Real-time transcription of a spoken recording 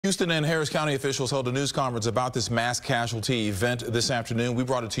Houston and Harris County officials held a news conference about this mass casualty event this afternoon. We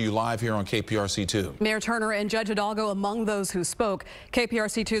brought it to you live here on KPRC 2. Mayor Turner and Judge Hidalgo among those who spoke.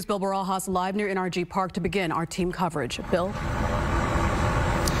 KPRC 2's Bill Barajas live near NRG Park to begin our team coverage. Bill?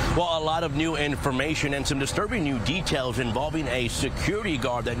 Well, a lot of new information and some disturbing new details involving a security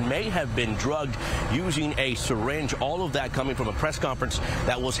guard that may have been drugged using a syringe. All of that coming from a press conference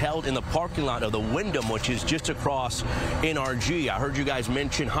that was held in the parking lot of the Wyndham, which is just across NRG. I heard you guys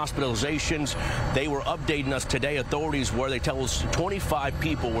mention hospitalizations. They were updating us today, authorities, where they tell us 25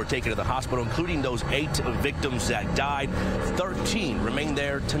 people were taken to the hospital, including those 8 victims that died. 13 remain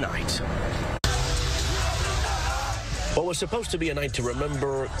there tonight. What was supposed to be a night to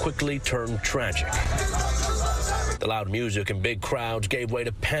remember quickly turned tragic. The loud music and big crowds gave way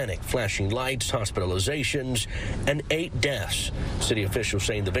to panic, flashing lights, hospitalizations, and 8 deaths. City officials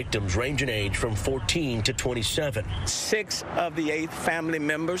saying the victims range in age from 14 to 27. 6 of the 8 family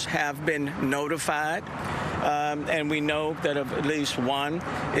members have been notified, and we know that at least 1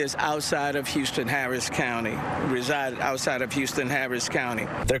 is outside of Houston, Harris County, resided outside of Houston, Harris County.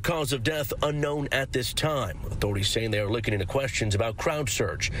 Their cause of death unknown at this time. Authorities saying they are looking into questions about crowd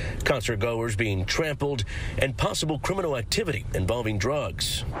surge, concert goers being trampled, and possible criminal activity involving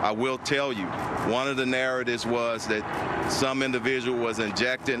drugs. I will tell you, one of the narratives was that some individual was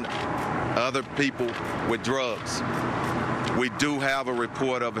injecting other people with drugs. We do have a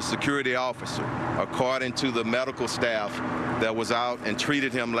report of a security officer, according to the medical staff that was out and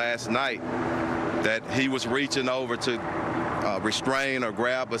treated him last night, that he was reaching over to restrain or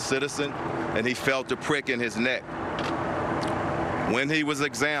grab a citizen, and he felt a prick in his neck. When he was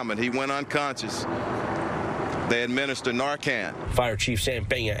examined, he went unconscious. They administered Narcan. Fire Chief Sam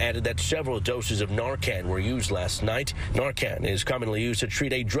Peña added that several doses of Narcan were used last night. Narcan is commonly used to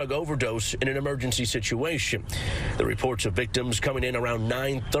treat a drug overdose in an emergency situation. The reports of victims coming in around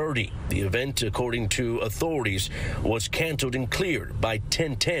 9:30. The event, according to authorities, was canceled and cleared by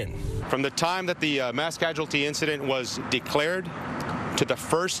 10:10. From the time that the mass casualty incident was declared to the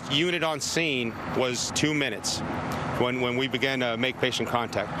first unit on scene was 2 minutes when we began to make patient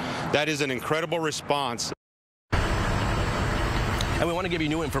contact. That is an incredible response. And we want to give you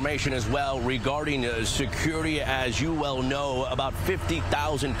new information as well regarding security. As you well know, about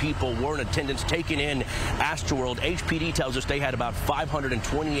 50,000 people were in attendance taking in Astroworld. HPD tells us they had about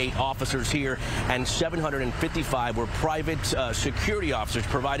 528 officers here, and 755 were private security officers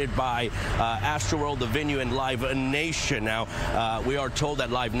provided by Astroworld, the venue, and Live Nation. Now, we are told that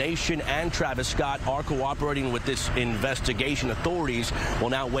Live Nation and Travis Scott are cooperating with this investigation. Authorities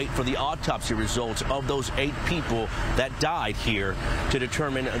will now wait for the autopsy results of those 8 people that died here to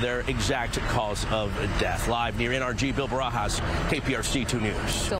determine their exact cause of death. Live near NRG, Bill Barajas, KPRC 2 News.